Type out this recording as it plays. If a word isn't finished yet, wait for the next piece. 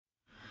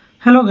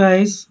Hello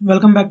guys,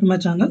 welcome back to my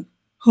channel.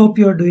 Hope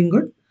you are doing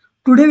good.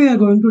 Today we are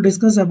going to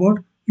discuss about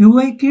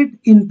UI kit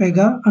in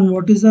PEGA and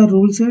what is the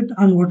rule set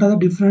and what are the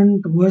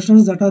different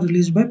versions that are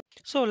released by.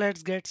 So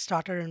let's get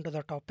started into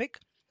the topic.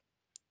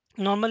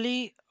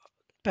 Normally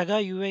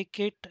PEGA UI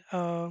kit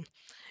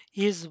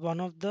is one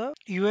of the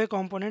UI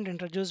component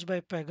introduced by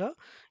PEGA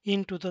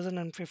in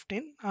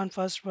 2015 and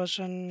first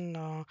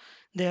version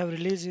they have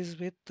released is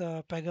with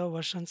PEGA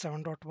version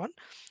 7.1,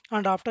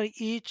 and after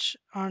each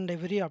and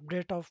every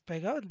update of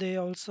PEGA they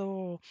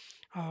also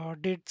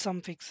did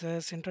some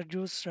fixes,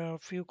 introduced a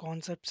few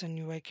concepts in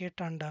UI kit,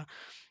 and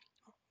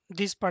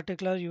this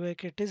particular UI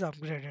kit is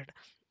upgraded.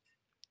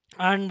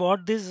 And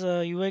what this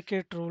UI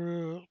kit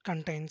rule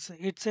contains,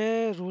 it's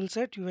a rule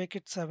set UI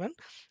kit 7.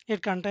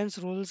 It contains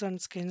rules and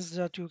skins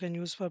that you can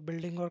use for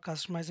building or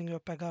customizing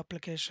your PEGA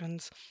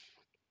applications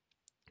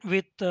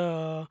with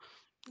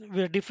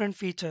different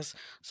features.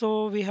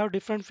 So we have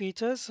different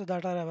features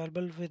that are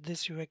available with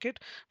this UI kit,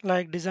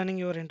 like designing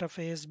your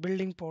interface,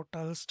 building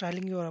portals,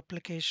 styling your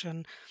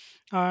application,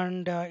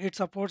 and it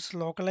supports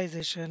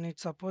localization, it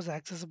supports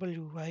accessible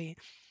UI,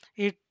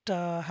 it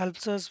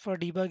helps us for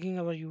debugging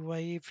our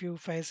UI if you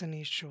face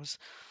any issues.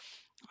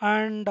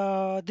 And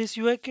this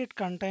UI kit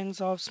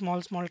contains of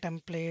small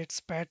templates,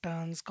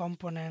 patterns,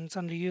 components,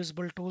 and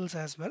reusable tools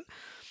as well.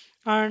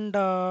 And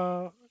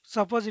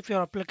suppose if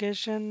your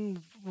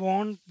application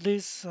want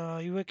this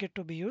UI kit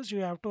to be used, you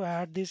have to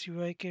add this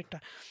UI kit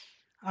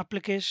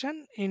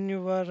application in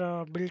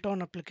your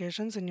built-on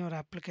applications in your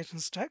application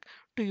stack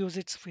to use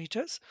its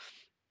features.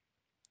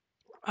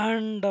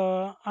 And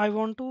I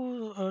want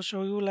to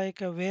show you like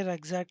where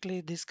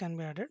exactly this can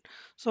be added.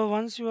 So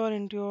once you are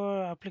into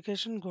your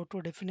application, go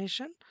to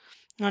definition,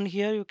 and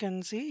here you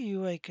can see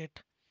UI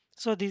kit.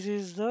 So this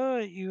is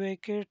the UI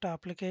kit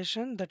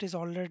application that is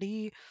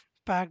already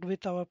packed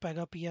with our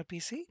PEGA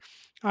PRPC,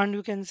 and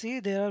you can see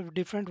there are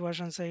different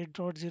versions,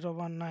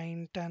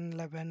 8.019, 10,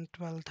 11,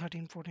 12,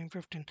 13, 14,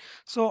 15.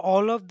 So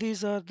all of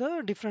these are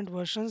the different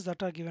versions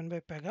that are given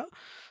by PEGA.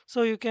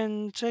 So you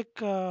can check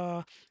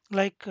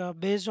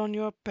based on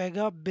your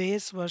PEGA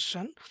base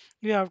version,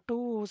 you have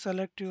to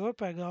select your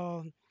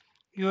PEGA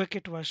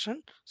UIKit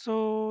version.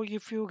 So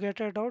if you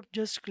get it out,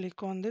 just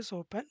click on this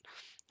open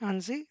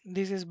and see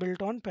this is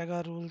built on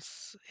PEGA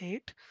rules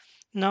 8.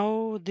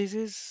 Now this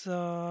is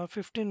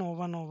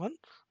 15.01.01.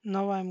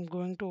 Now I'm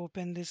going to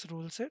open this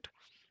rule set.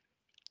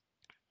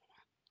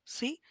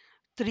 See,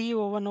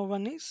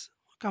 3.01.01 is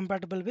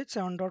compatible with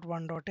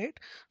 7.1.8.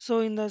 So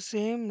in the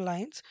same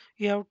lines,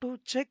 you have to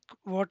check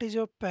what is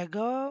your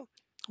PEGA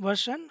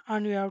version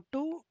and you have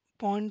to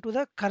point to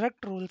the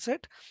correct rule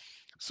set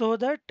so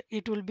that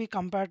it will be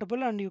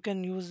compatible and you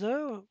can use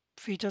the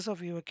features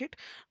of your kit.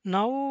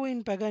 Now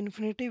in PEGA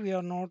Infinity we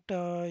are not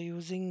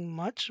using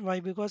much.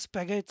 Why? Because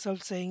PEGA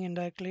itself saying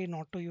indirectly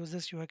not to use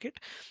this UI kit,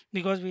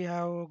 because we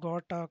have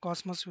got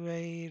Cosmos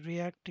UI,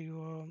 React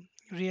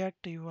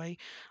UI,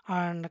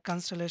 and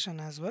Constellation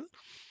as well.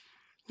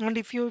 And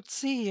if you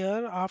see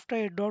here, after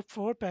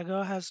 8.4,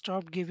 PEGA has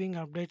stopped giving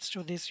updates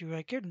to this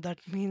UI kit. That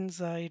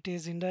means it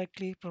is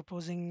indirectly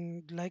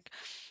proposing like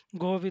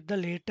go with the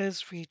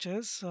latest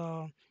features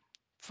for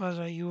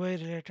UI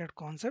related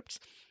concepts.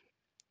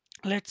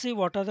 Let's see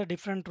what are the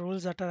different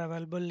rules that are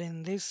available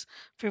in this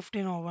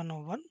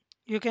 15.01.01.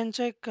 You can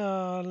check in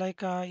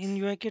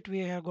UIKit we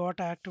have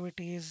got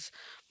activities,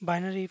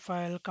 binary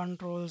file,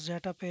 controls,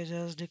 data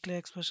pages, declare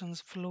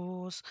expressions,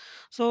 flows.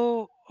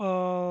 So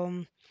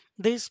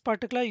this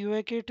particular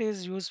UIKit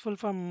is useful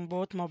for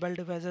both mobile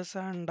devices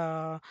and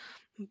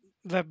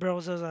web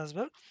browsers as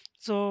well.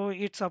 So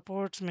it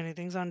supports many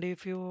things, and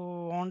if you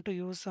want to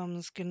use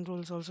some skin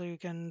rules also you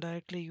can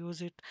directly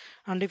use it.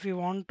 And if you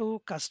want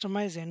to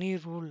customize any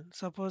rule,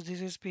 suppose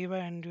this is py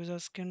end user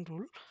skin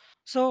rule.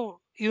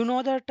 So you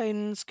know that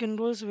in skin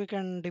rules we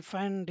can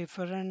define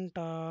different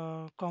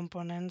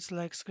components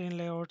like screen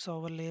layouts,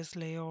 overlays,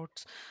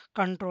 layouts,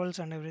 controls,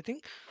 and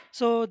everything.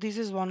 So this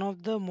is one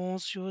of the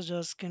most used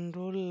skin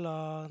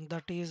rule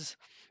that is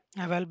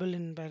available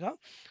in PEGA.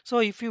 So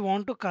if you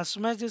want to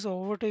customize this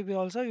over to be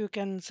also, you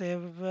can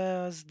save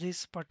as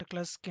this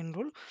particular skin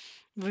rule.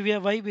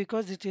 Why?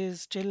 Because it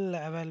is still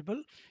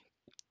available.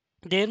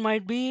 There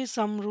might be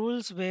some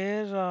rules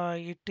where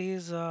it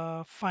is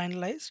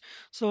finalized,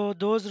 so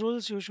those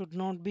rules you should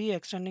not be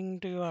extending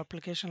to your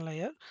application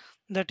layer.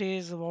 That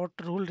is what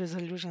rule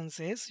resolution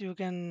says. You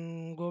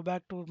can go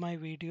back to my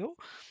video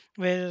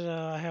where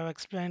I have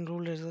explained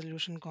rule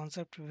resolution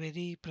concept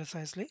very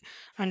precisely,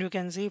 and you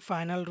can see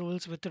final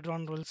rules,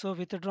 withdrawn rules. So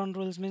withdrawn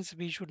rules means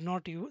we should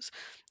not use,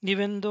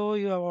 even though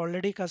you have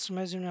already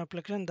customized in your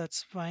application,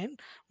 that's fine,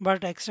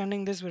 but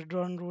extending this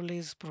withdrawn rule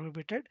is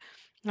prohibited.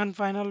 And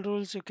final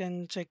rules you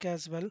can check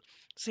as well.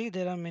 See,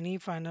 there are many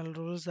final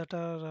rules that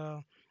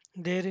are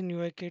there in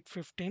UIKit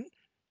 15.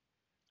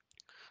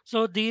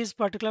 So these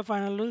particular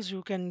final rules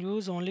you can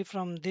use only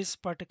from this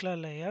particular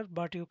layer,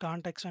 but you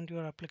can't extend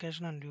your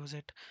application and use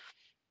it.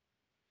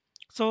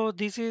 So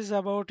this is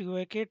about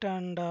UIKit,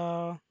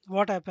 and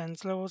what happens.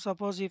 So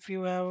suppose if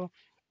you have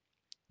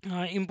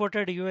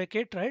imported UI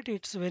kit, right?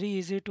 It's very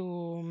easy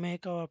to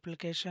make our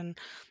application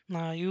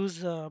use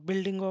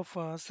building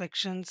of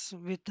sections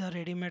with the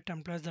ready-made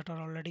templates that are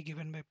already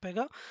given by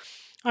Pega.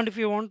 And if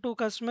you want to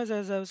customize,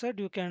 as I've said,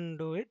 you can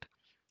do it.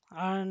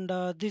 And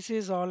this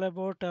is all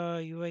about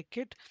UI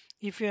kit.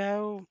 If you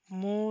have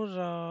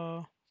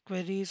more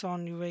queries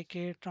on UI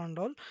kit and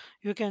all,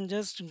 you can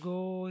just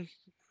go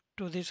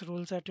to this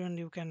rule set and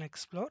you can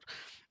explore,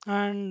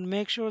 and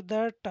make sure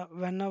that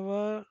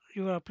whenever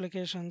your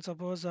application,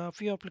 suppose a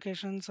few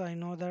applications, I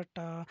know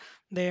that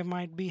they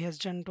might be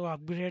hesitant to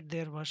upgrade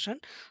their version.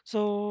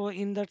 So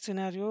in that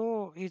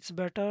scenario, it's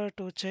better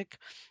to check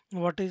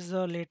what is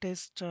the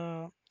latest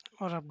or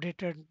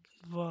updated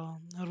uh,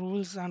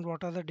 rules, and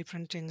what are the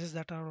different changes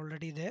that are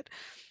already there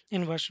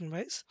in version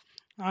wise.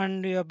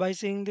 And by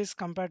seeing this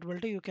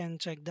compatibility, you can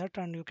check that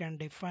and you can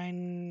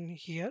define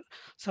here.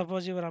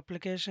 Suppose your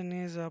application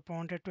is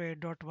pointed to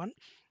 8.1,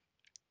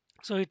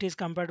 so it is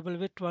compatible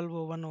with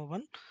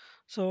 12.01.01.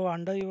 So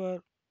under your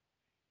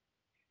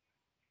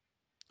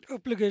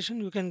application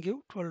you can give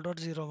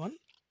 12.01,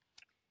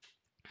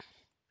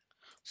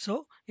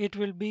 so it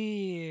will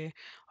be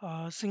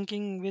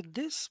syncing with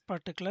this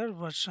particular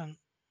version.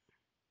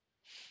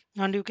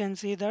 And you can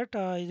see that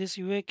this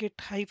UI kit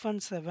hyphen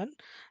 7,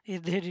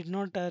 they did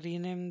not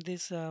rename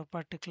this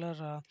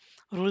particular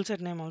rule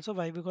set name also.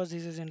 Why? Because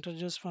this is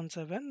introduced from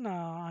 7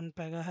 and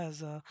Pega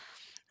has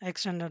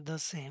extended the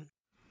same.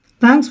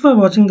 Thanks for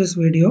watching this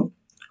video.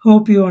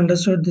 Hope you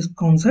understood this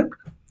concept.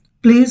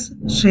 Please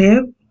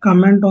share,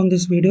 comment on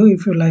this video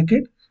if you like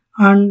it,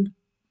 and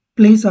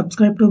please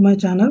subscribe to my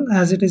channel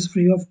as it is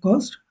free of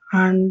cost,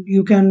 and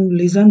you can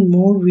listen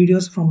more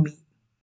videos from me.